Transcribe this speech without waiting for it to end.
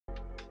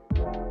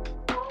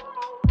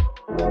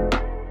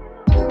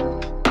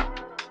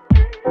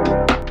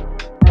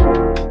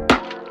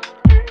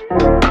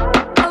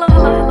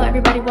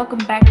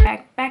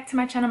to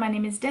my channel. My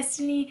name is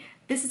Destiny.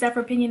 This is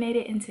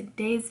Afro-Pinionated. In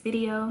today's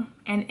video,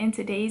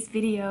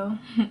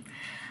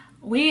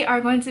 we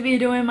are going to be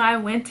doing my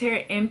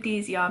winter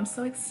empties, y'all. I'm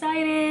so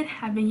excited.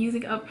 I've been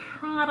using up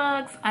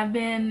products.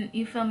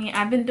 You feel me?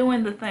 I've been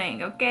doing the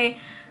thing, okay?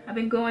 I've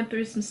been going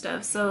through some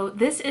stuff. So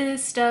this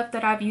is stuff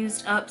that I've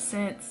used up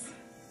since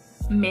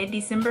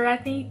mid-December, I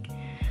think.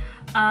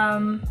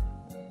 And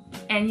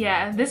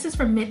yeah, this is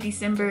from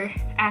mid-December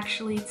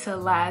actually to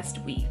last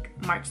week,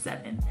 March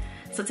 7th.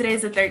 So today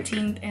is the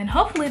 13th and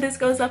hopefully this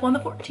goes up on the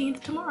 14th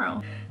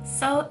tomorrow.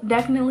 So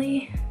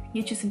definitely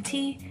get you some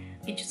tea,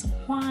 get you some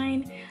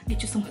wine,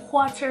 get you some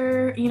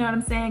water, you know what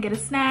I'm saying? Get a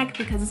snack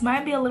because this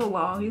might be a little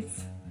long.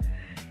 It's,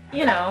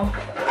 you know,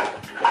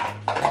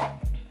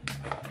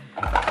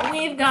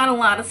 we've got a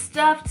lot of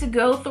stuff to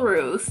go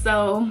through.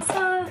 So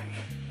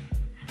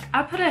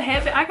I put a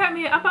headband, I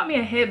bought me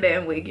a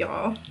headband wig,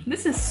 y'all.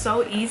 This is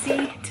so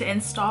easy to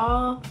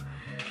install.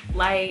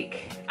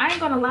 Like, I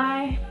ain't gonna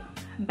lie,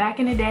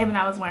 back in the day when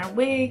I was wearing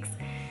wigs,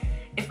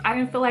 if I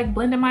didn't feel like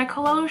blending my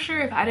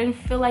closure, if I didn't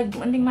feel like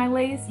blending my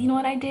lace, you know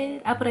what I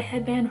did? I put a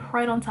headband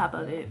right on top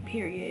of it,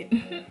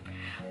 period.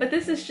 But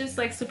this is just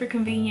like super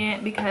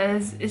convenient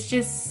because it's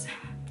just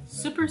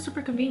super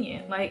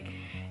convenient. Like,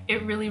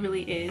 it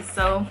really is.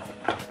 So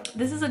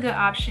this is a good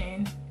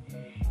option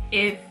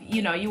if,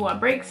 you know, you want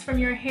breaks from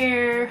your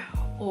hair,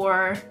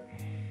 or,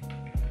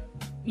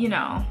 you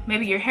know,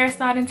 maybe your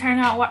hairstyle didn't turn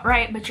out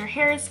right, but your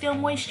hair is still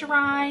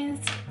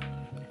moisturized.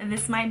 And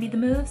this might be the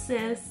move,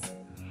 sis.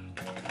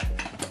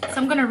 So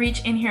I'm gonna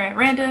reach in here at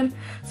random.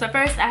 So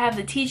first I have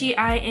the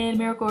TGIN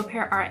Miracle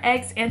Repair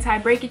RX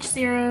Anti-Breakage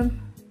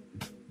Serum.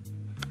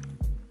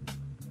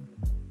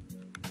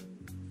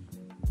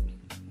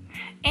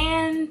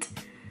 And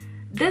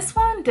this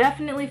one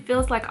definitely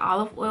feels like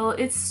olive oil.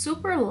 It's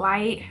super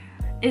light.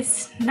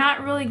 It's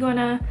not really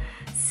gonna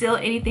seal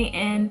anything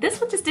in.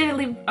 This one just didn't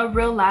leave a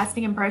real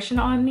lasting impression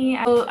on me.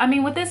 So, I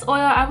mean, with this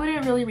oil, I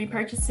wouldn't really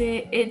repurchase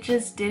it. It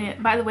just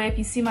didn't. By the way, if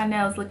you see my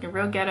nails looking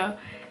real ghetto,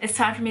 it's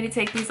time for me to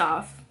take these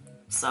off.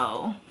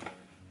 So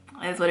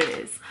that's what it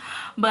is.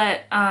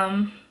 But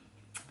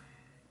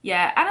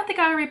yeah, I don't think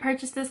I would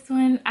repurchase this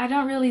one. I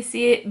don't really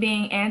see it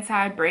being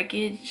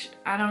anti-breakage.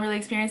 I don't really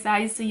experience that. I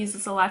used to use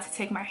this a lot to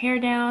take my hair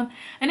down,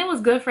 and it was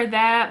good for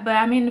that. But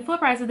I mean, the full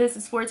price of this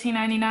is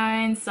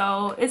 $14.99,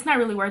 so it's not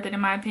really worth it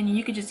in my opinion.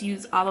 You could just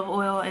use olive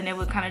oil and it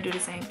would kind of do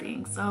the same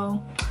thing.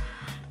 So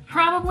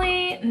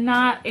probably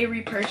not a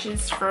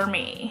repurchase for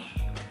me.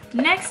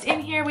 Next in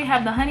here we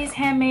have the Honey's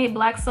Handmade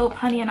Black Soap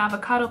Honey and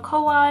Avocado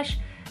Co-Wash.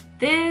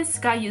 This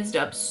got used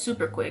up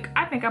super quick.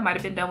 I think I might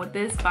have been done with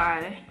this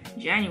by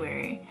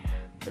January,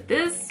 but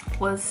this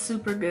was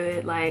super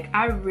good. Like,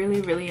 I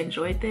really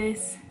enjoyed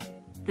this.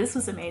 This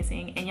was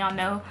amazing. And y'all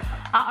know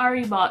I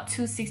already bought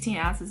two 16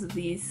 ounces of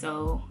these,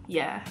 so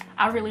yeah,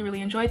 I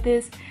really enjoyed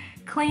this.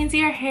 Cleans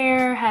your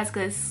hair, has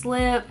good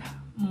slip,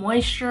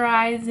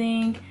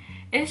 moisturizing.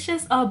 It's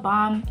just a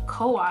bomb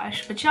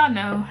co-wash. But y'all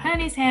know,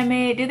 Honey's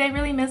Handmade, did they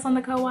really miss on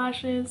the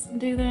co-washes?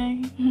 Do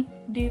they?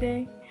 Do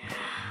they?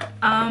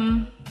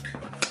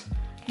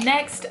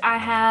 Next I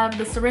have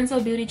the Sorrento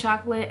Beauty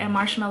Chocolate and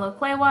Marshmallow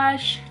Clay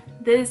Wash.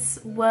 This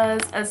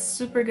was a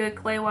super good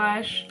clay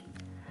wash.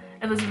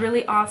 It was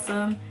really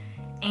awesome,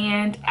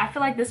 and I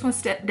feel like this one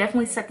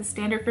definitely set the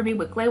standard for me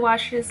with clay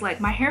washes. Like,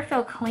 my hair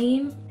felt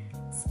clean.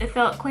 It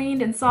felt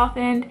cleaned and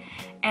softened,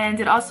 and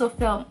it also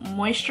felt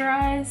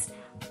moisturized,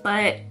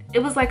 but it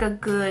was like a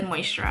good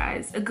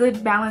moisturize, a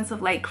good balance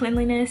of like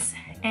cleanliness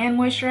and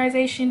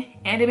moisturization,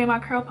 and it made my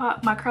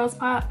curls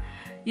pop.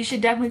 You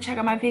should definitely check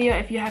out my video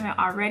if you haven't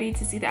already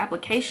to see the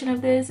application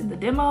of this in the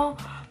demo.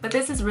 But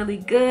this is really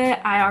good.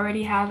 I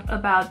already have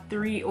about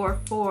 3 or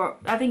 4,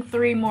 I think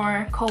 3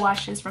 more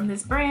co-washes from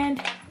this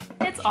brand.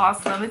 It's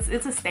awesome.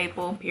 It's a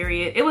staple,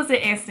 period. It was an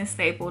instant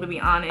staple, to be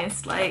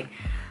honest. Like,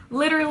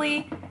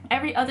 literally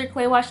every other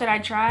clay wash that I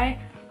try,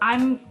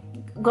 I'm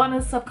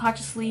gonna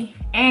subconsciously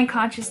and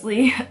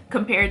consciously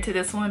compare it to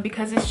this one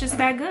because it's just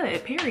that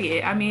good,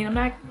 period. I mean, I'm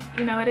not,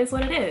 you know, it is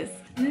what it is.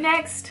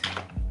 Next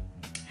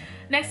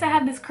I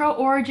have this Curl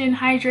Origin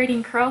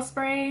Hydrating Curl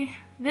Spray.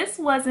 This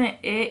wasn't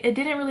it. It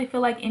didn't really feel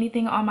like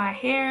anything on my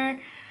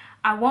hair.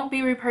 I won't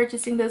be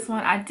repurchasing this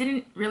one. I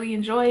didn't really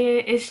enjoy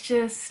it. It's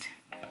just,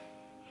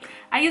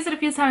 I used it a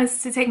few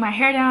times to take my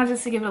hair down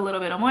just to give it a little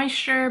bit of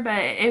moisture, but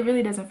it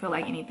really doesn't feel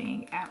like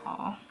anything at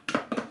all.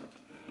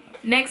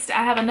 Next,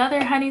 I have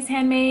another Honey's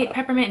Handmade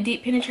Peppermint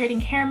Deep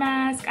Penetrating Hair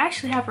Mask. I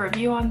actually have a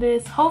review on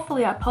this.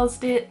 Hopefully I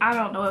post it. I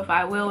don't know if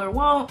I will or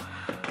won't,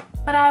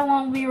 but I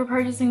won't be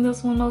repurchasing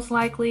this one most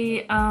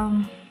likely.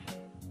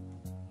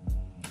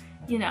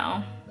 You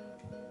know,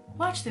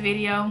 watch the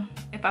video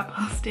if I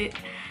post it.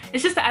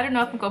 It's just that I don't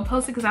know if I'm gonna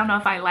post it because I don't know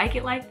if I like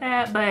it like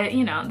that. But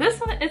you know, this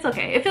one, it's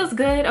okay. It feels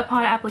good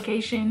upon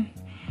application,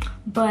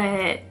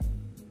 but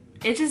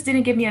it just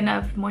didn't give me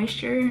enough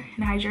moisture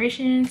and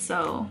hydration,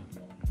 so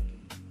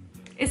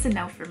it's a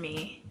no for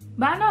me.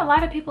 But I know a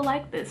lot of people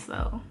like this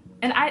though,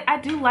 and I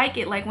do like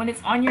it. Like, when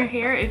it's on your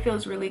hair, it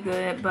feels really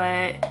good,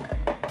 but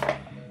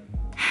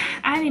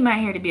I need my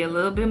hair to be a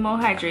little bit more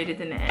hydrated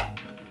than that.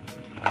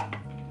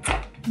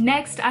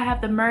 Next, I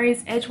have the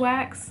Murray's Edge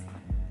Wax.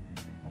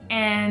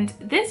 And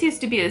this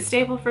used to be a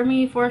staple for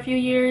me for a few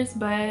years,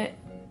 but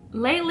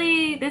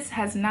lately this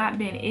has not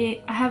been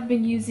it. I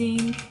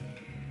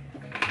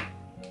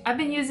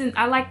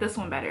like this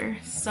one better.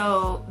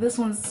 So this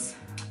one's,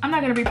 I'm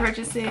not gonna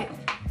repurchase it.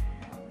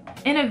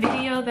 In a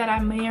video that I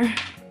may or,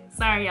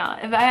 sorry y'all,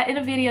 in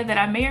a video that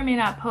I may or may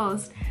not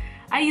post,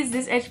 I use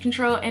this edge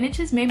control and it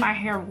just made my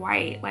hair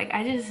white. Like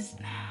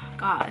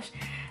gosh.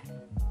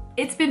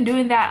 It's been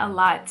doing that a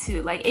lot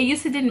too. Like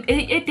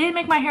it did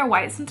make my hair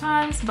white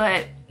sometimes,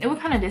 but it would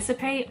kind of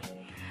dissipate.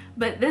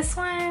 But this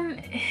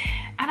one,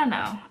 I don't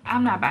know.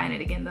 I'm not buying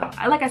it again though.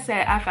 Like I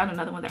said, I found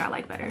another one that I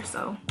like better,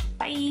 so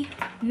bye.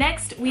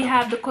 Next, we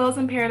have the Coils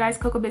in Paradise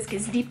Cocoa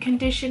Biscuits Deep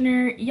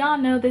Conditioner. Y'all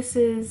know this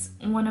is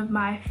one of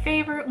my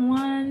favorite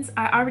ones.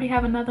 I already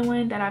have another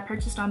one that I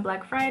purchased on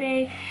Black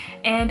Friday,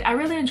 and I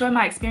really enjoy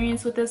my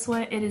experience with this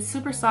one. It is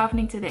super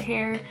softening to the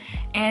hair,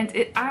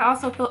 and I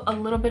also feel a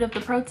little bit of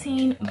the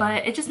protein,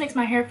 but it just makes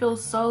my hair feel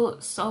so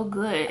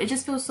good. It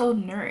just feels so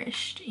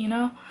nourished, you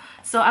know?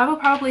 So I will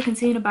probably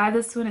continue to buy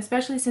this one,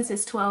 especially since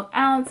it's 12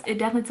 ounce. It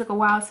definitely took a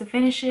while to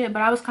finish it,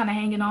 but I was kind of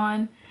hanging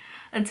on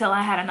until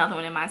I had another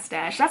one in my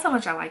stash. That's how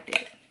much I liked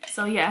it.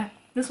 So yeah,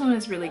 this one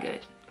is really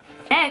good.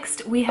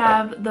 Next, we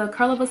have the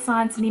Curl of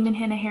Essence Neiman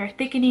Henna Hair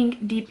Thickening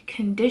Deep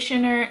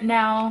Conditioner.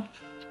 Now,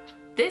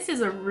 this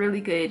is a really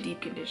good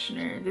deep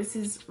conditioner. This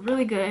is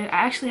really good.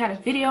 I actually had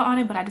a video on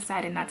it, but I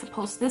decided not to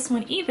post this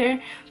one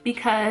either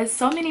because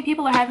so many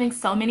people are having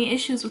so many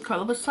issues with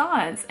Curl of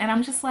Essence, and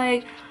I'm just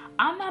like,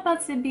 I'm not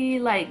about to be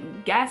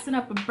like gassing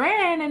up a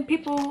brand and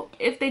people,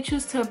 if they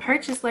choose to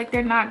purchase, like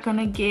they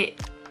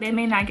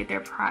may not get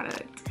their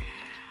product.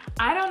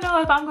 I don't know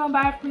if I'm gonna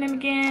buy from them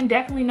again.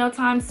 Definitely no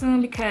time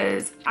soon,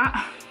 because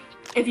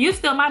if you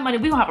steal my money,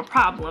 we gonna have a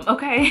problem,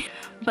 okay?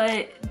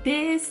 But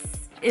this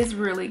is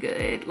really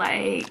good.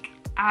 Like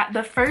I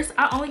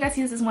only got to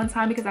use this one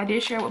time because I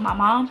did share it with my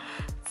mom.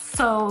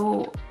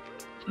 So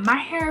my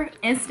hair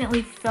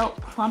instantly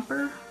felt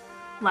plumper.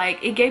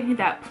 Like it gave me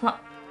that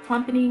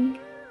plumpening.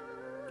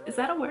 Is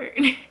that a word?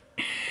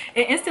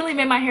 It instantly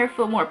made my hair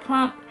feel more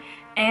plump,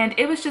 and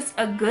it was just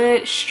a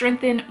good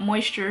strengthened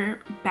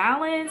moisture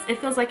balance. It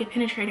feels like it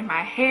penetrated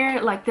my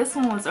hair. Like this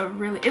one was I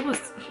really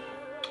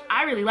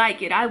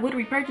like it. I would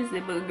repurchase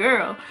it, but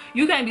girl,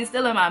 you can't be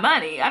stealing my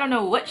money. I don't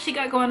know what she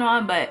got going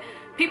on, but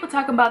people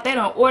talking about they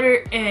don't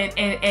order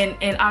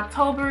in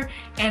October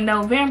and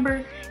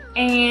November,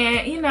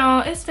 and you know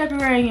it's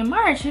February and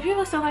March and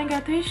people still ain't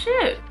got their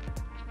shit.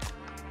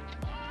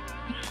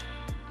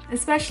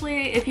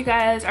 Especially if you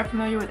guys are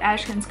familiar with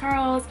Ashton's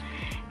Curls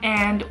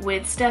and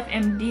with Steph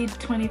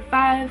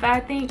MD25, I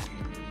think.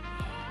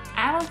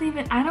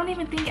 I don't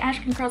even think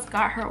Ashton Curls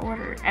got her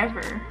order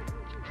ever.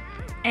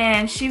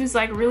 And she was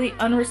like really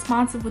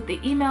unresponsive with the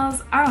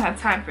emails. I don't have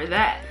time for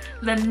that.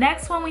 The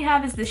next one we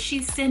have is the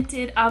She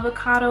Scented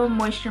Avocado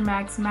Moisture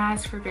Max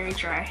Mask for very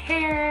dry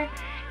hair.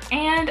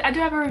 And I do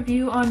have a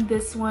review on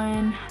this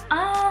one.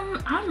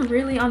 I'm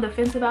really on the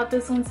fence about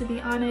this one, to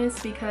be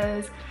honest,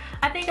 because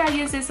I think I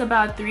used this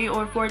about 3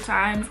 or 4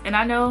 times, and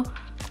I know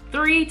 2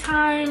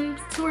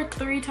 or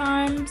 3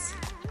 times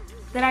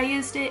that I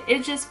used it,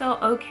 it just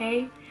felt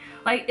okay.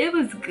 Like it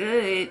was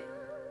good,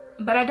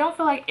 but I don't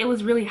feel like it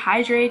was really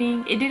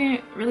hydrating. It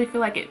didn't really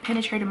feel like it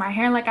penetrated my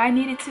hair like I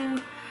needed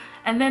to.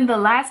 And then the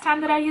last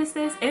time that I used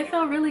this, it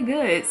felt really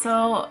good.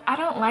 So I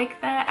don't like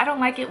that. I don't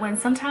like it when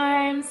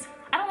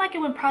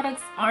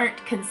products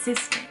aren't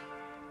consistent.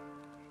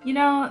 You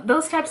know,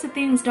 those types of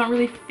things don't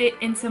really fit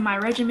into my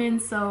regimen,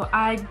 so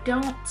I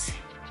don't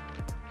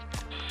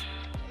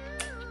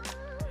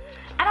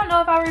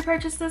know if I'll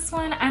repurchase this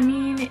one. I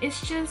mean,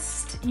 it's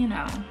just, you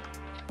know,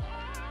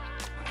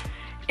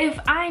 if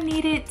I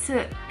needed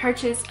to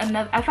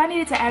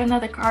add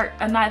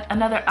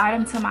another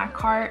item to my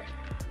cart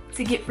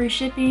to get free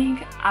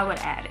shipping, I would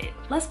add it.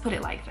 Let's put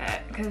it like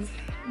that, because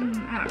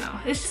I don't know,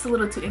 it's just a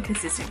little too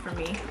inconsistent for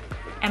me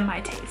and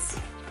my taste.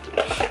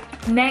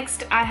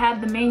 Next, I have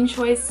the Main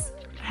Choice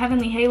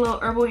Heavenly Halo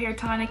Herbal Hair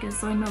Tonic and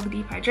Soy Milk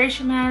Deep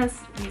Hydration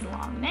Mask. These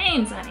long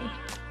names, honey.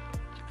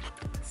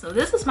 So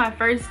this was my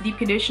first deep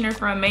conditioner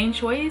from Main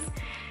Choice,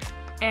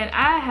 and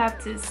I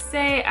have to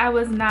say I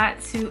was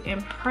not too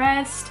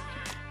impressed.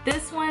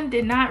 This one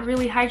did not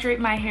really hydrate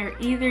my hair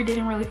either.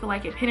 Didn't really feel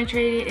like it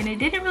penetrated, and it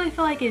didn't really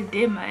feel like it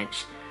did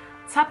much.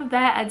 On top of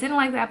that, I didn't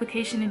like the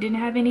application. It didn't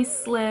have any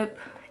slip,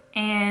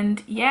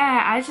 and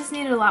yeah, I just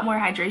needed a lot more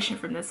hydration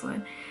from this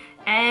one,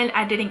 and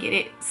I didn't get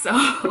it,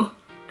 so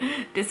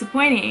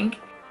disappointing.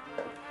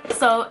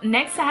 So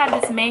next I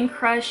have this Main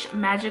Crush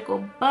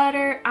Magical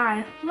Butter.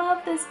 I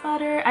love this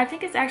butter. I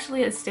think it's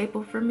actually a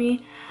staple for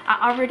me.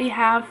 I already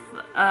have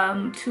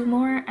 2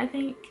 more, I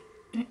think.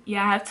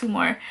 Yeah, I have 2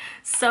 more.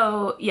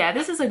 So yeah,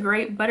 this is a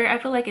great butter. I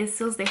feel like it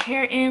seals the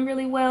hair in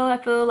really well. I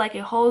feel like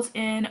it holds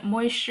in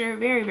moisture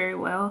very, very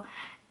well.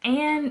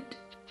 And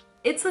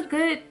it's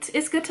good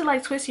to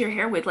like twist your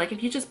hair with. Like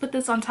if you just put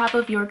this on top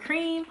of your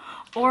cream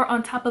or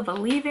on top of a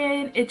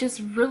leave-in, it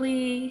just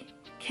really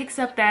kicks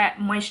up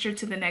that moisture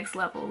to the next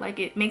level. Like,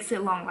 it makes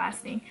it long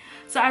lasting.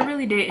 So I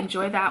really did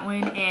enjoy that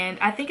one, and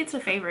I think it's a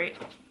favorite.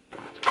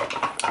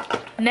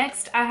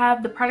 Next, I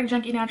have the Product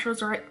Junkie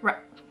Naturals. I've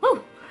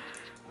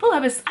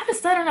been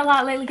stuttering a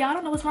lot lately, y'all. I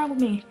don't know what's wrong with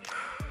me.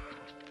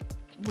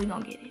 We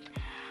gonna get it.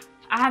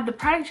 I have the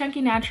Product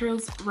Junkie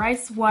Naturals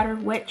Rice Water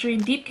Wet Dream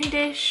Deep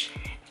Condition,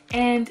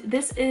 and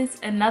this is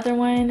another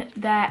one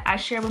that I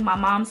shared with my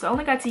mom, so I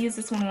only got to use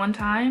this one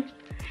time,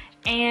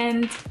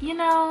 and you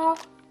know,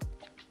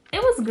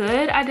 it was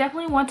good. I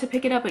definitely want to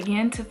pick it up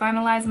again to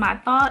finalize my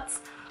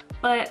thoughts,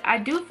 but I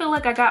do feel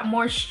like I got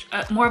more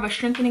of a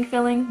strengthening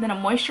feeling than a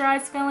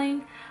moisturized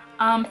feeling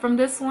from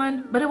this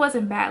one, but it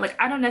wasn't bad. Like,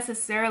 I don't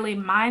necessarily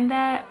mind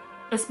that,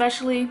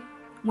 especially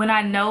when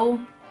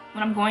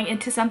I'm going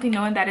into something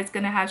knowing that it's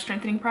gonna have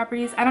strengthening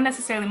properties. I don't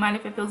necessarily mind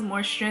if it feels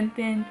more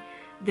strengthened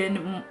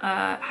than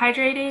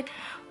hydrated,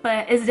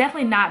 but it's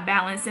definitely not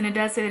balanced, and it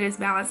does say that it's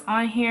balanced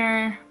on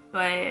here,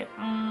 but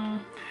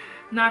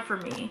not for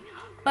me.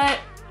 But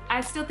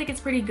I still think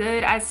it's pretty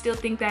good. I still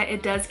think that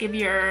it does give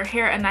your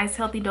hair a nice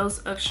healthy dose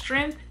of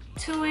strength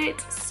to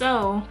it,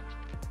 so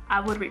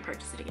I would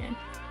repurchase it again.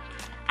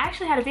 I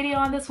actually had a video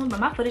on this one, but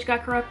my footage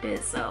got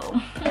corrupted, so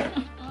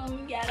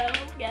ghetto.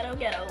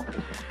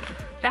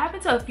 That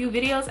happened to a few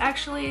videos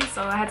actually,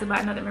 so I had to buy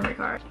another memory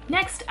card.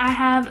 Next, I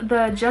have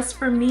the Just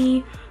For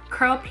Me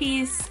Curl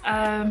Piece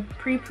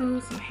pre-poo,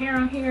 some hair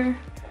on here.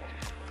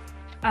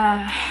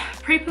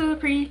 Pre-poo,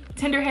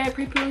 pre-tender head,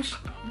 pre-poo,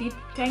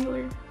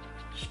 detangler,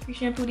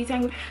 pre-shampoo,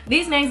 detangler.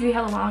 These names be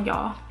hella long,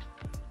 y'all.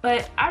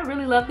 But I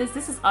really love this.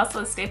 This is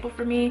also a staple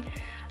for me.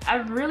 I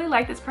really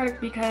like this product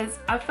because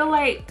I feel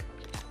like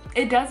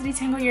it does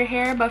detangle your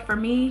hair, but for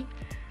me,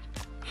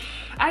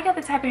 I got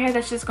the type of hair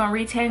that's just gonna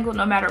retangle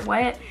no matter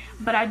what,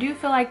 but I do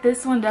feel like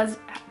this one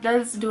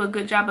does do a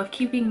good job of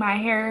keeping my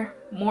hair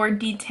more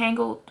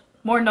detangled,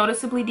 more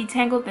noticeably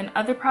detangled than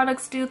other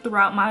products do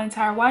throughout my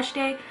entire wash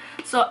day.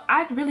 So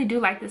I really do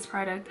like this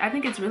product. I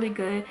think it's really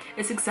good.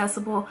 It's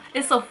accessible.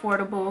 It's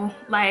affordable.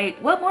 Like,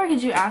 what more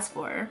could you ask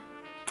for?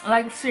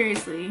 Like,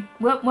 seriously,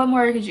 what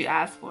more could you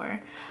ask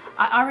for?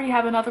 I already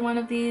have another one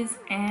of these,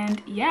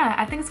 and yeah,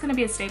 I think it's gonna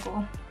be a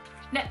staple.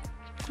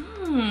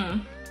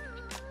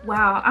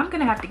 Wow, I'm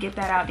gonna have to get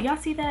that out. Do y'all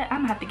see that?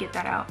 I'm gonna have to get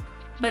that out.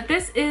 But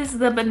this is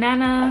the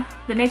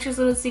Nature's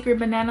Little Secret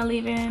banana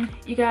leave-in.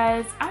 You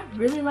guys, I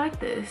really like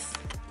this.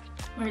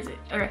 Where is it?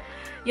 Alright.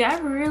 Yeah, I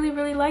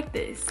really like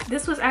this.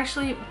 This was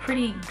actually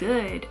pretty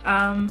good.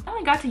 I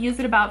only got to use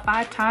it about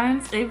 5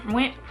 times. It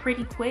went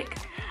pretty quick.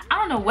 I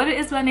don't know what it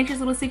is about Nature's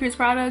Little Secrets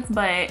products,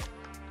 but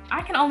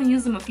I can only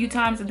use them a few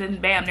times and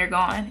then bam, they're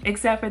gone.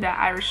 Except for that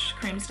Irish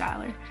cream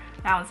styler.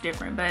 That one's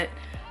different. But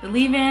the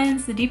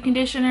leave-ins, the deep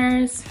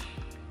conditioners,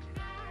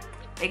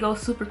 they go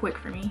super quick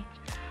for me.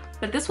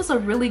 But this was a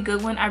really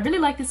good one. I really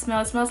like the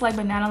smell. It smells like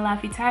banana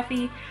Laffy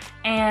Taffy,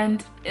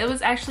 and it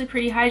was actually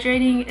pretty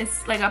hydrating.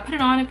 It's like I put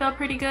it on, it felt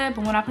pretty good,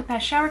 but when I put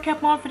that shower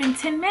cap on for them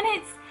 10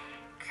 minutes,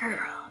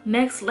 girl,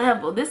 next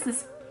level.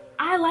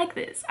 I like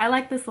this. I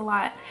like this a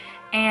lot,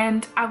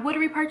 and I would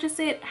repurchase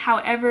it.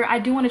 However, I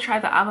do want to try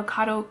the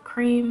avocado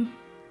cream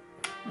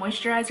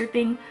moisturizer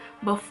thing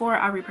before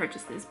I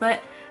repurchase this,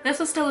 but this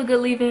was still a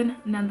good leave-in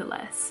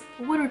nonetheless.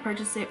 Would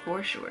repurchase it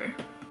for sure.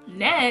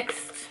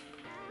 Next,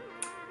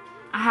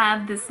 I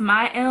have this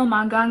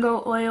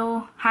Mangongo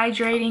Oil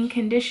Hydrating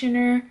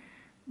Conditioner.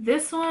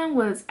 This one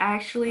was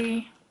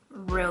actually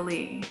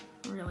really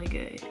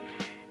good.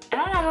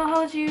 And I'm not gonna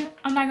hold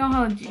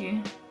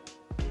you.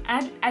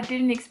 I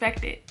didn't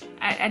expect it.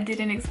 I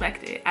didn't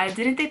expect it. I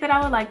didn't think that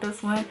I would like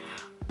this one,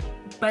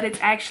 but it's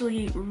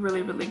actually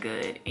really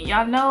good. And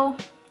y'all know,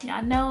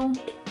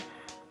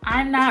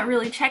 I'm not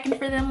really checking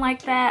for them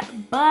like that,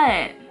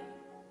 but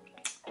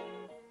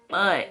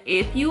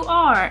if you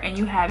are and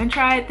you haven't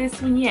tried this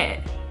one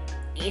yet,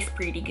 it's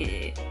pretty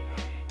good.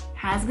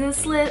 Has good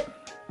slip,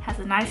 has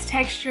a nice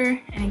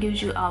texture, and it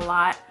gives you a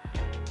lot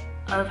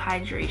of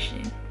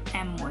hydration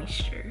and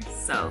moisture.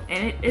 So,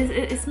 and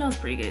it smells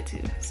pretty good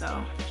too.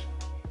 So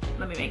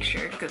let me make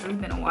sure, because it's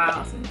been a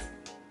while since,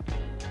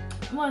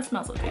 well, it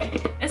smells okay.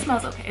 It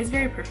smells okay. It's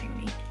very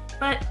perfumey,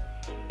 but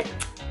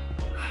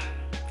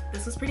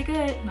this was pretty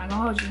good. I'm not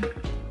gonna hold you,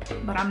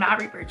 but I'm not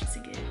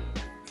repurchasing it.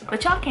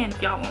 But y'all can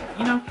if y'all want,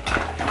 you know?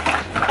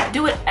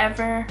 Do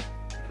whatever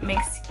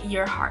makes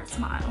your heart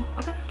smile,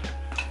 okay?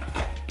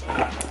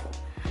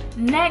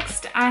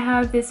 Next, I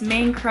have this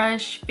Main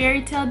Crush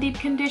Fairy Tale Deep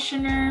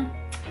Conditioner.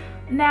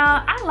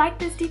 Now, I like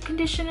this deep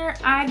conditioner.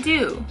 I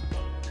do.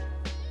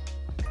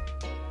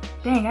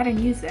 Dang, I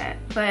didn't use that.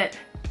 But,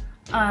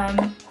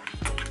 I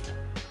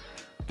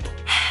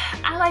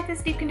like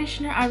this deep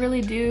conditioner. I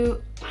really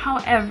do.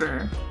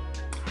 However,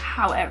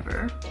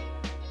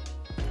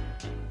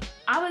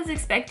 I was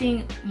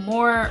expecting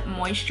more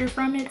moisture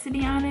from it, to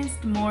be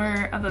honest,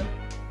 more of a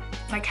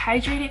like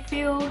hydrated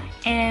feel,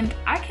 and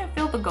I can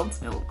feel the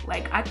goat's milk.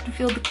 Like, I can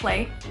feel the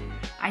clay,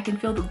 I can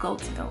feel the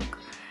goat's milk.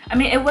 I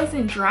mean, it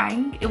wasn't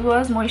drying, it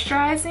was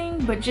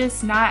moisturizing, but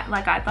just not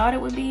like I thought it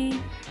would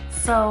be.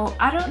 So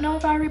I don't know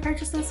if I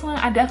repurchase this one.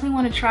 I definitely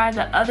want to try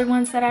the other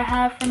ones that I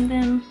have from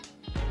them.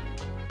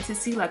 to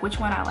see like which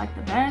one I like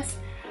the best.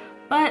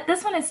 But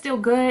this one is still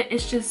good.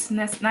 It's just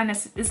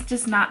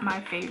not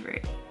my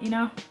favorite, you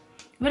know?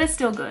 But it's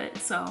still good,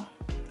 so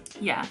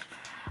yeah.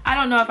 I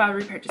don't know if I'll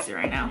repurchase it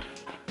right now.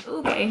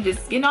 Okay,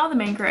 just getting all the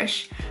Man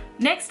Crush.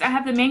 Next, I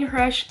have the Man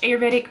Crush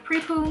Ayurvedic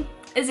Pre-Poo.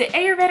 Is it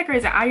Ayurvedic or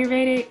is it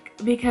Ayurvedic?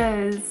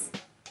 Because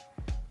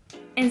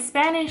in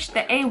Spanish,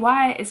 the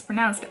AY is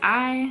pronounced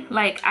I,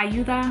 like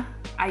ayuda,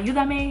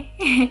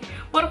 ayúdame.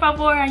 Por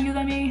favor,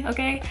 ayúdame,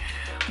 okay?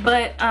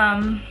 But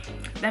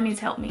that means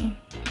help me.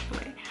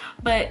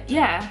 But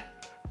yeah,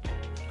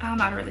 I don't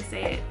know how to really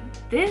say it.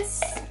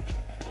 This,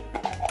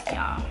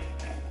 y'all,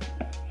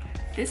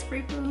 this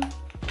pre-poo,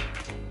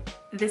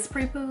 this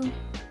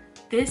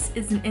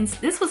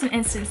was an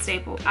instant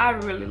staple. I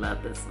really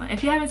love this one.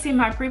 If you haven't seen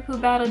my pre-poo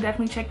battle,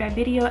 definitely check that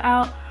video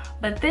out.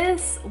 But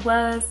this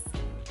was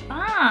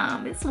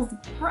bomb. This was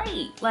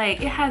great.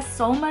 Like, it has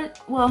so much,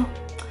 well,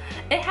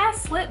 it has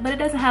slip, but it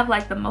doesn't have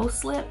like the most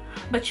slip.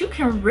 But you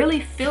can really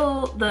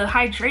feel the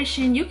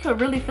hydration. You can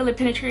really feel it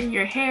penetrating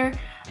your hair.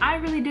 I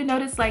really do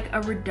notice like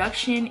a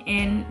reduction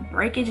in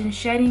breakage and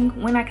shedding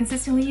when I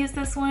consistently use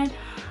this one.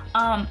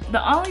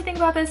 The only thing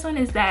about this one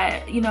is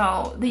that, you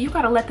know, you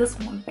gotta let this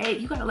one bake.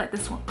 You gotta let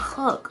this one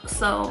cook.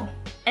 So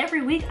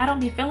every week I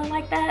don't be feeling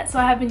like that. So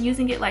I have been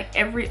using it like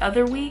every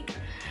other week.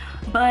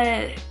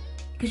 But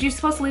because you're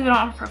supposed to leave it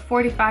on for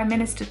 45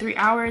 minutes to 3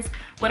 hours.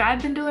 What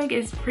I've been doing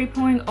is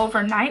pre-pooing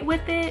overnight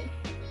with it.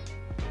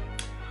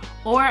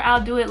 Or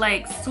I'll do it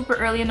like super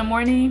early in the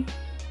morning.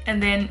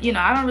 And then, you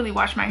know, I don't really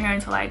wash my hair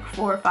until like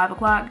 4 or 5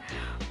 o'clock.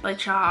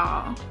 But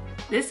y'all,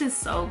 this is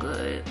so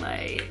good.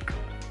 Like,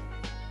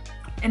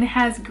 and it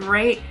has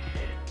great,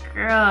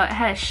 girl, it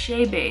has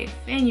shea butter,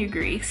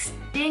 fenugreek,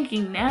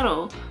 stinking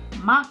nettle,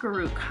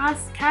 macaroon,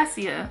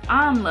 cassia,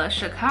 amla,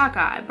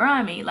 shikakai,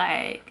 brahmi.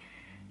 Like,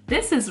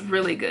 this is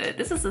really good.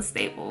 This is a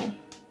staple.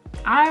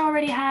 I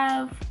already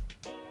have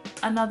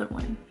another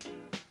one.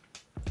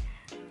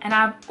 And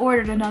I've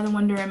ordered another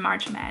one during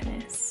March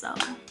Madness, so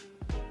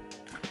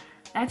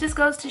that just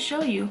goes to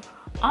show you.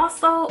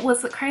 Also,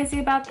 what's crazy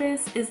about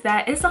this is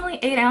that it's only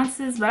 8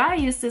 ounces, but I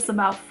used this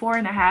about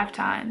 4.5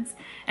 times.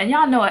 And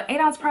y'all know an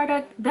 8-ounce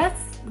product,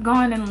 that's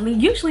gone,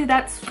 and usually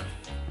that's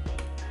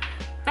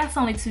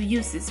only 2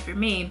 uses for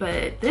me,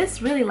 but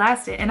this really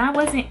lasted, and I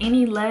wasn't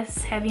any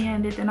less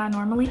heavy-handed than I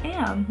normally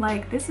am.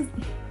 Like, this is,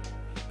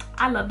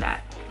 I love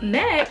that.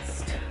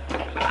 Next,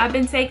 I've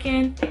been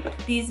taking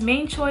these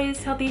Main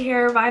Choice Healthy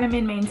Hair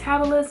Vitamin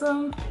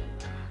Metabolism.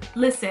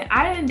 Listen,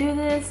 I didn't do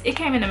this. It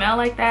came in the mail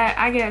like that.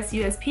 I guess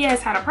USPS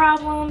had a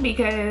problem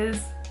because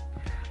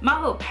my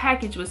little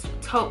package was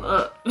towed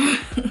up.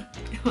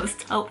 It was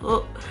towed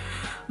up.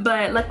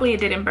 But luckily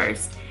it didn't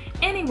burst.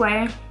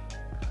 Anyway,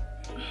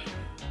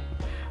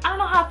 I don't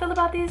know how I feel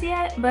about these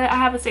yet, but I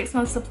have a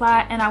 6-month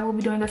supply and I will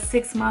be doing a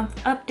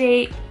 6-month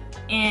update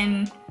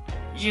in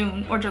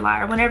June or July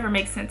or whenever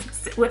makes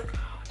sense.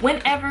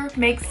 Whenever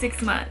makes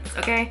 6 months,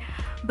 okay?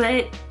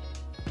 But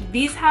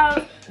these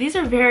are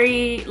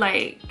very,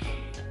 like,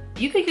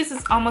 you could use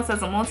this almost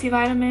as a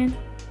multivitamin.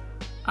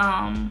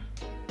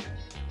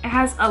 It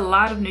has a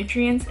lot of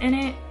nutrients in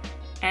it,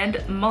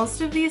 and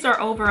most of these are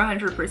over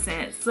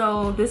 100%,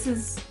 so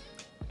it's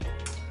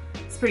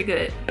pretty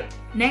good.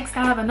 Next,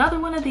 I have another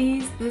one of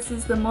these. This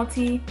is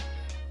okay,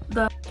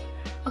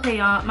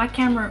 y'all, my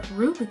camera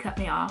rudely cut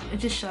me off. It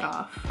just shut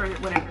off for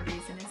whatever reason.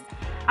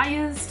 I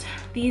used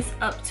these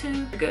up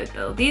to good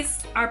though.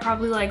 These are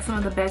probably like some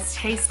of the best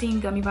tasting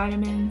gummy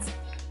vitamins,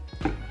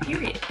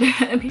 period.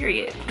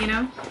 Period, you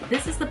know.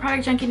 This is the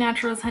Product Junkie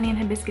Naturals Honey and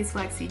Hibiscus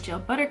Flaxseed Gel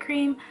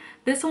Buttercream.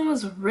 This one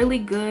was really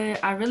good.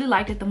 I really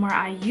liked it the more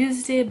I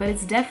used it, but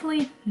it's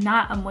definitely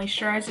not a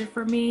moisturizer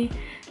for me.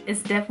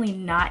 It's definitely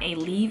not a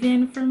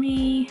leave-in for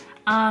me.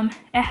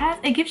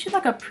 It gives you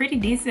like a pretty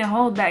decent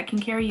hold that can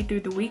carry you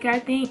through the week, I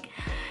think.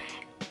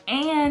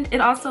 And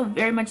it also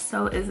very much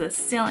so is a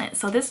sealant,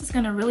 so this is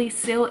going to really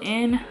seal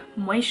in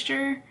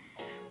moisture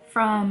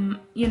from,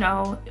 you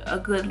know, a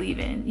good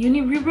leave-in.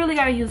 You really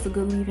got to use a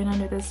good leave-in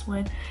under this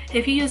one.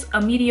 If you use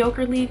a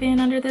mediocre leave-in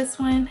under this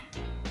one,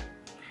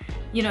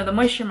 you know, the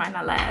moisture might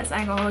not last. I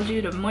ain't gonna hold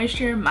you, the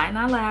moisture might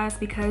not last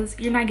because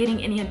you're not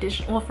getting any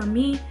additional, well, for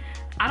me,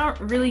 I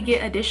don't really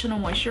get additional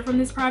moisture from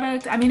this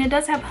product. I mean, it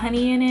does have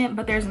honey in it,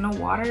 but there's no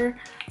water.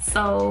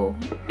 So,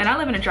 and I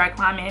live in a dry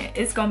climate.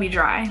 It's gonna be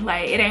dry.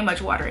 Like, it ain't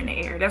much water in the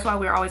air. That's why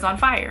we're always on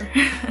fire.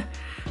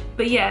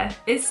 But yeah,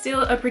 it's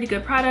still a pretty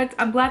good product.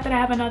 I'm glad that I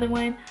have another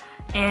one.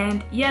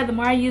 And yeah, the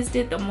more I used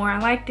it, the more I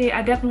liked it.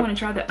 I definitely want to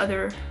try the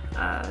other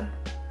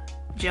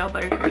gel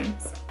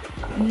buttercreams.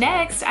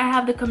 Next, I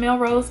have the Camille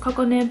Rose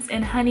Cocoa Nibs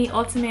and Honey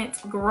Ultimate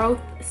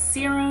Growth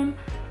Serum.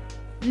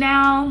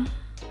 Now,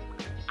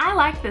 I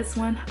like this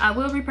one. I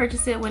will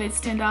repurchase it when it's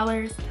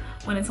 $10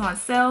 when it's on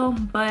sale,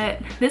 but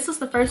this was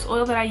the first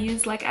oil that I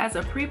used like as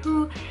a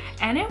pre-poo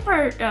and it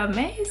worked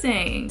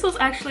amazing. This was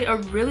actually a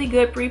really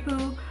good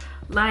pre-poo.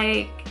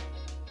 Like,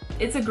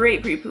 it's a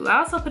great pre-poo. I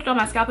also put it on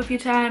my scalp a few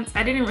times.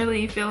 I didn't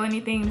really feel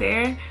anything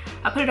there.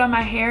 I put it on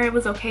my hair, it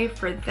was okay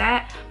for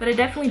that, but it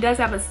definitely does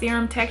have a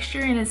serum texture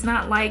and it's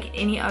not like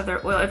any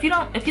other oil. If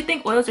you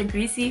think oils are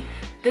greasy,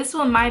 this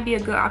one might be a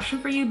good option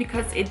for you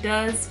because it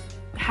does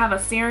have a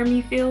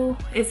serum-y feel.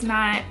 It's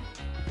not,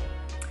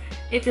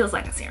 it feels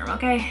like a serum,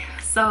 okay?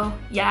 So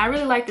yeah, I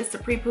really like this to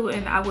pre-poo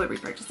and I would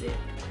repurchase it.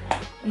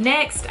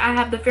 Next, I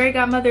have the Fairy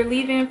Godmother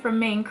leave-in from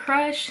Main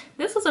Crush.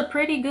 This was a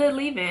pretty good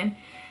leave-in.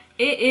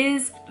 It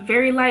is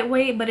very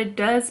lightweight, but it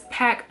does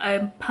pack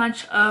a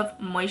punch of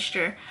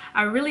moisture.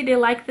 I really did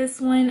like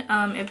this one.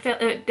 It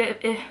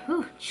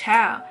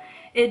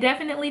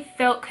definitely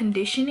felt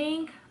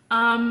conditioning.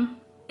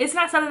 It's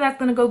not something that's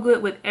gonna go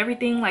good with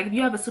everything. Like if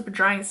you have a super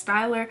drying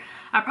styler,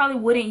 I probably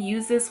wouldn't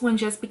use this one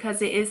just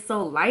because it is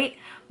so light.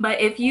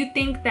 But if you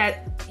think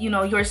that, you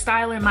know, your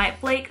styler might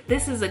flake,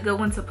 this is a good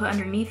one to put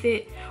underneath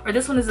it. Or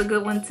this one is a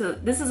good one to,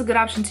 this is a good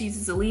option to use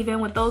as a leave-in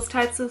with those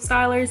types of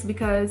stylers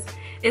because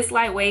it's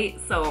lightweight,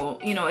 so,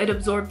 you know, it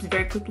absorbs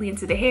very quickly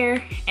into the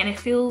hair and it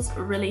feels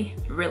really,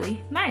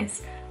 really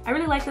nice. I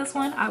really like this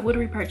one. I would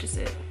repurchase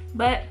it.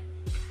 But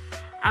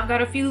I've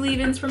got a few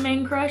leave-ins from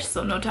Main Crush,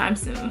 so no time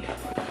soon.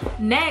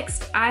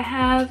 Next, I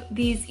have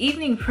these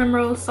Evening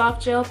Primrose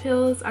Soft Gel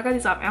Pills. I got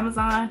these off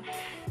Amazon.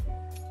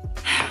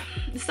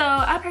 So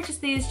I purchased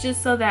these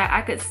just so that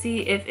I could see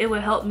if it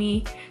would help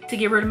me to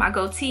get rid of my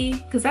goatee,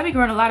 because I be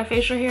growing a lot of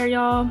facial hair,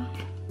 y'all.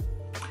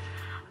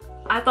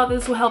 I thought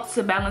this would help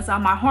to balance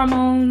out my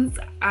hormones.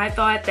 I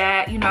thought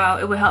that, you know,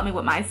 it would help me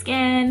with my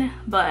skin,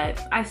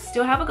 but I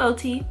still have a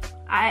goatee.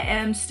 I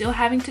am still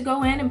having to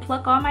go in and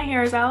pluck all my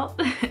hairs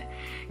out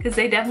because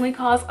they definitely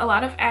cause a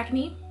lot of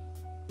acne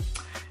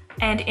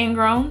and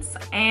ingrowns,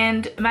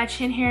 and my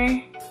chin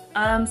hair,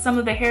 some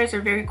of the hairs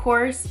are very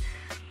coarse.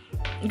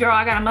 Girl,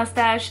 I got a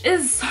mustache.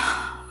 It's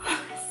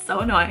so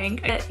annoying.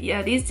 But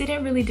yeah, these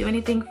didn't really do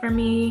anything for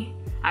me.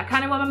 I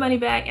kind of want my money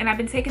back and I've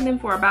been taking them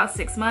for about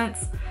 6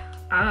 months.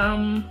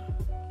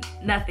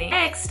 Nothing.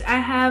 Next, I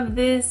have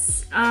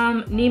this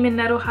Neiman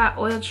Nettle Hot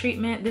Oil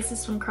Treatment. This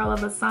is from Curl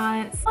of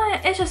Essence.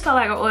 But it just felt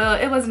like an oil.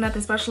 It wasn't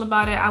nothing special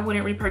about it. I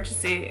wouldn't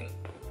repurchase it.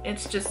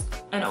 It's just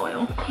an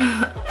oil.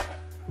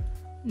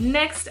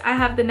 Next, I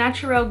have the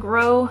Natural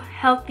Grow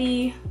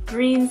Healthy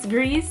Greens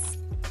Grease.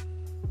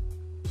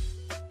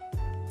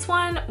 This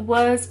one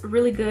was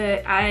really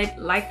good. I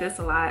like this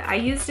a lot. I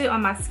used it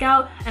on my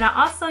scalp and I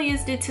also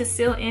used it to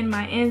seal in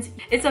my ends.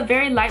 It's a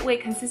very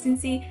lightweight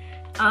consistency.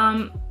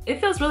 It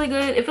feels really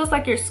good. It feels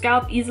like your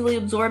scalp easily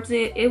absorbs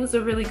it. It was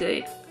a really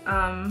good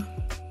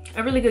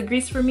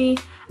grease for me.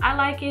 I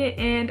like it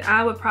and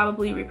I would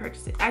probably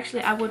repurchase it.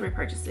 Actually, I would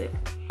repurchase it.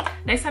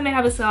 Next time they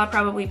have a sale, I'll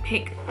probably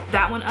pick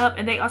that one up,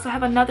 and they also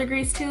have another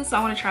grease too, so I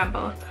want to try them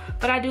both.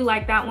 But I do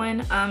like that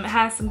one. It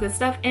has some good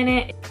stuff in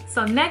it.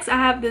 So next I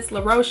have this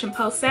La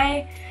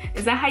Roche-Posay.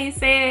 Is that how you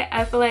say it?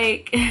 I feel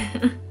like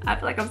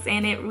I'm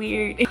saying it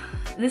weird.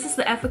 This is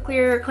the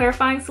Effaclear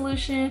clarifying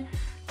solution.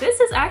 This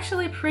is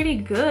actually pretty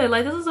good.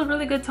 Like, this is a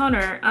really good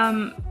toner.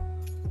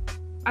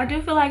 I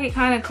do feel like it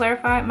kind of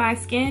clarified my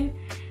skin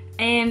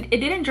and it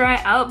didn't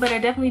dry out, but I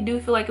definitely do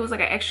feel like it was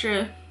like an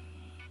extra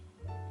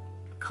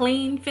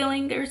clean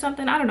feeling or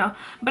something. I don't know,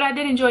 but I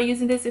did enjoy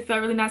using this. It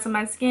felt really nice on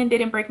my skin,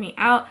 didn't break me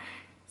out.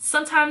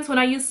 Sometimes when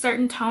I use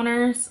certain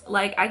toners,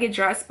 like, I get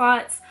dry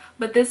spots,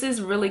 but this is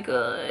really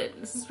good.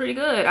 This is pretty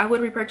good. I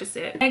would repurchase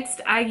it.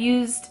 Next, I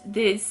used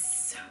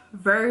this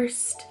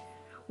Versed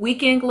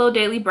Weekend Glow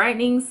Daily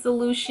Brightening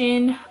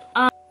Solution.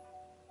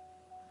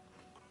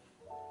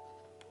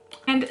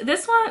 And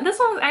this one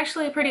was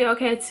actually pretty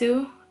okay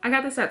too. I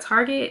got this at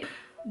Target.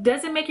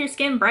 Does it make your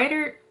skin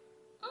brighter?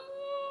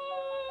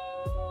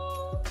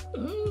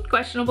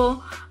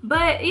 Questionable,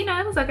 but you know,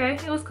 it was okay.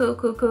 It was cool.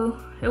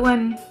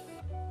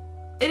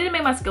 It didn't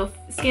make my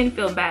skin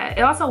feel bad.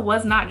 It also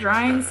was not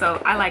drying,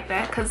 so I like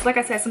that, because like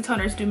I said, some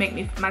toners do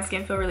make my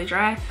skin feel really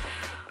dry.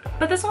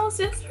 But this one was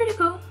just pretty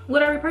cool.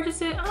 Would I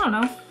repurchase it? I don't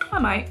know. I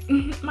might.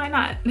 Might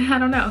not. I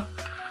don't know.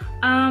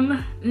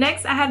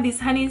 Next I have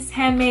these Honey's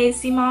Handmade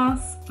Sea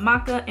Moss,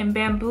 Maca, and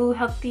Bamboo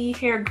Healthy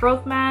Hair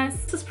Growth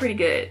Mask. This was pretty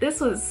good.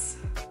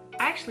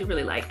 I actually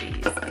really like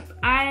these.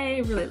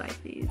 I really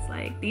like these.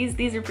 Like,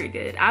 these are pretty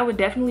good. I would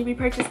definitely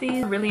repurchase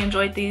these. I really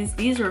enjoyed these.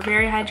 These were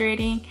very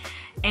hydrating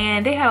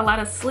and they had a lot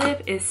of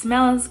slip. It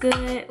smells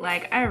good.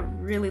 Like, I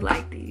really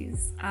like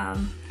these.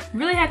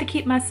 Really had to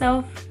keep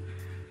myself,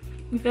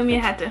 you feel me? I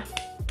had to.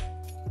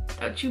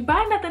 Don't you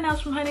buy nothing else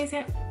from Honey's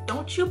Handmade.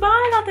 Don't you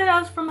buy nothing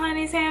else from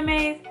Honey's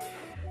Handmade.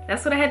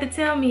 That's what I had to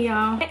tell me,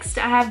 y'all. Next,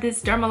 I have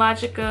this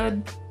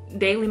Dermalogica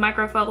Daily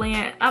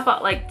Microfoliant. I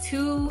bought like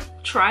 2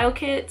 trial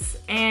kits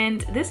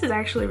and this is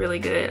actually really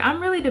good.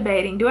 I'm really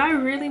debating, do I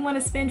really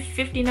want to spend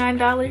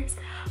 $59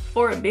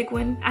 for a big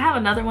one? I have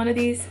another one of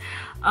these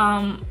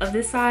of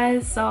this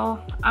size,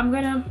 so I'm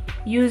gonna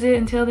use it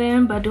until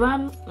then, but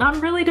I'm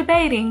really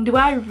debating, do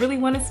I really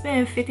want to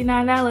spend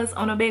 $59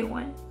 on a big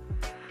one?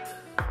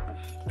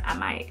 I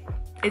might.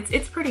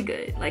 It's pretty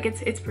good. Like,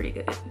 it's pretty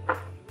good.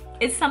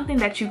 It's something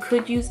that you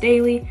could use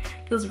daily.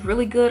 Feels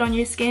really good on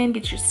your skin,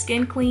 get your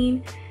skin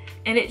clean,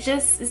 and it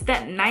just is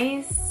that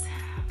nice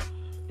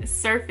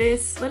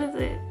surface, what is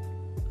it,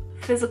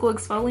 physical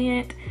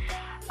exfoliant.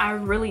 I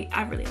really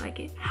like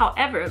it.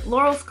 However,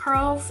 Laurel's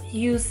Curls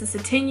use this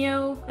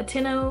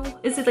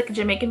Atino, this is like a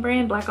Jamaican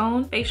brand, black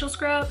owned facial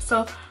scrub.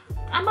 So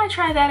I might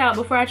try that out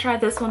before I try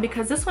this one,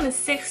 because this one is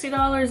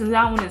 $60 and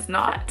that one is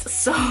not.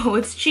 So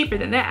it's cheaper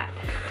than that.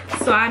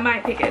 So I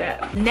might pick it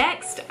up.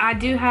 Next, I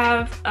do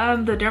have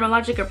the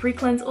Dermalogica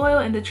Pre-Cleanse Oil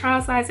in the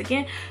trial size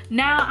again.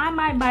 Now I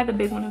might buy the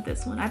big one of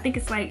this one. I think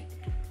it's like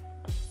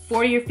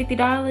 $40 or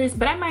 $50,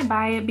 but I might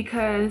buy it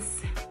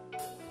because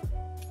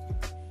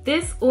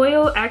this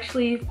oil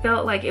actually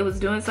felt like it was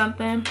doing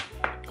something.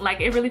 Like,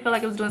 it really felt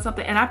like it was doing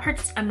something. And I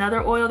purchased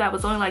another oil that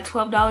was only like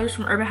 $12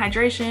 from Urban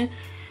Hydration.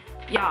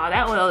 Y'all,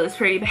 that oil is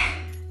pretty bad.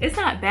 It's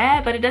not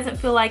bad, but it doesn't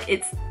feel like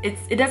it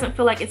doesn't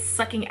feel like it's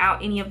sucking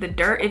out any of the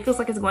dirt. It feels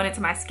like it's going into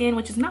my skin,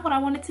 which is not what I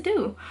wanted to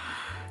do.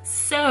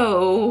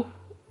 So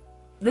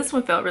this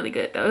one felt really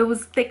good though. It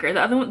was thicker.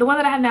 The one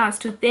that I have now is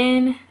too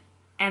thin,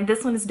 and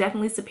this one is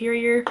definitely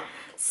superior.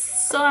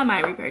 So I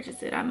might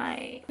repurchase it. I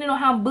might. You know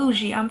how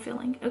bougie I'm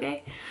feeling,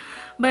 okay?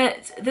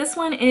 But this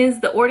one is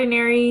the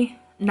Ordinary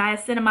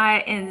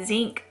Niacinamide and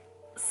Zinc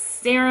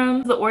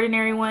Serum, the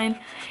Ordinary one.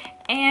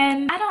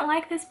 And I don't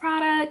like this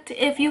product.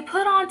 If you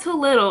put on too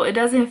little, it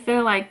doesn't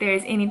feel like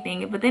there's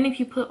anything. But then if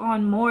you put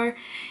on more,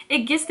 it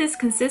gets this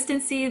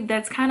consistency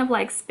that's kind of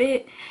like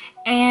spit.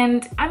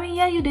 And I mean,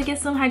 yeah, you do get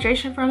some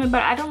hydration from it,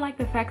 but I don't like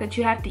the fact that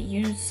you have to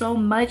use so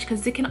much,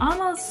 because it can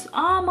almost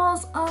feel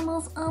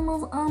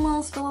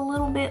a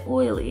little bit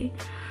oily.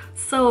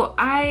 So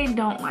I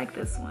don't like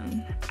this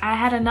one. I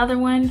had another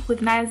one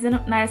with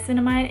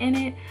niacinamide in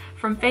it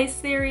from Face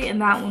Theory,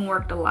 and that one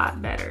worked a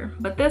lot better.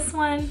 But this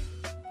one,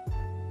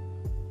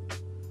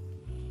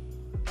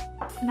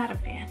 not a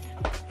fan.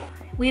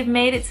 We've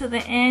made it to the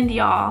end,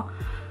 y'all.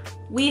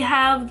 We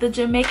have the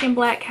Jamaican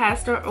Black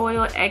Castor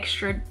Oil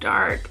Extra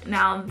Dark.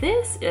 Now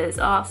this is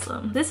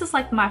awesome. This is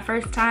like my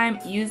first time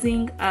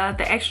using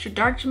the Extra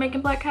Dark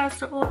Jamaican Black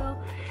Castor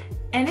Oil,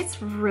 and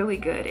it's really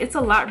good. It's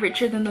a lot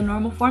richer than the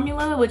normal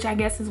formula, which I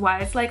guess is why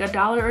it's like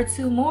 $1 or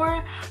 $2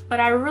 more, but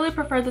I really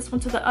prefer this one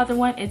to the other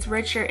one. It's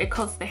richer, it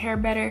coats the hair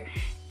better,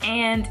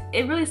 and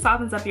it really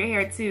softens up your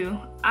hair too.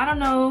 I don't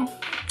know.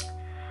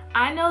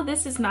 I know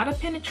this is not a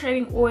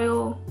penetrating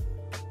oil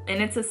and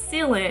it's a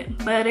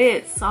sealant, but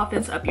it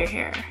softens up your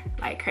hair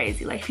like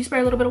crazy. Like if you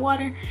spray a little bit of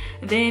water,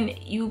 then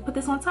you put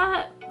this on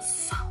top,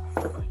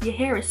 soft. Your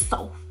hair is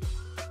soft,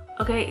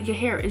 okay? Your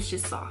hair is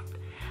just soft.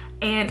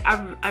 And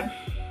I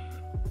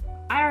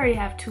already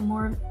have two,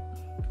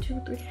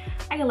 three.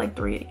 I get like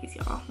 3 of these,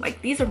 y'all.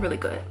 Like these are really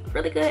good,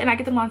 and I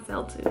get them on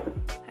sale too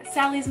at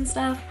Sally's and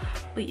stuff.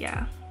 But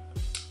yeah,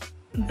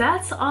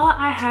 that's all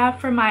I have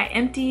for my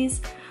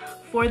empties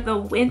for the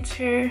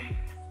winter.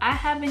 I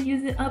have been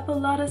using up a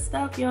lot of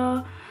stuff,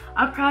 y'all.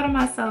 I'm proud of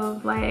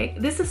myself. Like,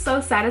 this is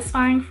so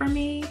satisfying for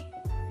me,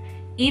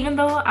 even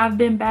though I've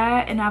been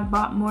bad and I've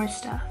bought more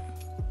stuff.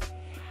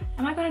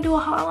 Am I gonna do a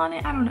haul on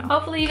it? I don't know.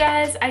 Hopefully you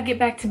guys, I get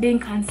back to being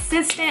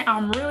consistent.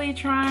 I'm really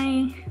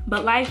trying,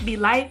 but life be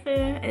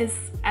lifing, as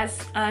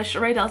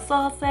Sheree Del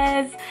Sol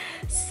says.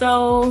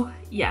 So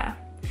yeah,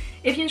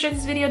 if you enjoyed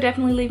this video,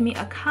 definitely leave me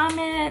a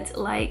comment,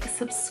 like,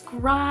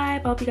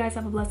 subscribe. I hope you guys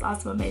have a blessed,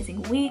 awesome,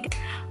 amazing week.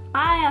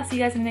 Bye. I'll see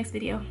you guys in the next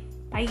video.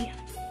 Bye.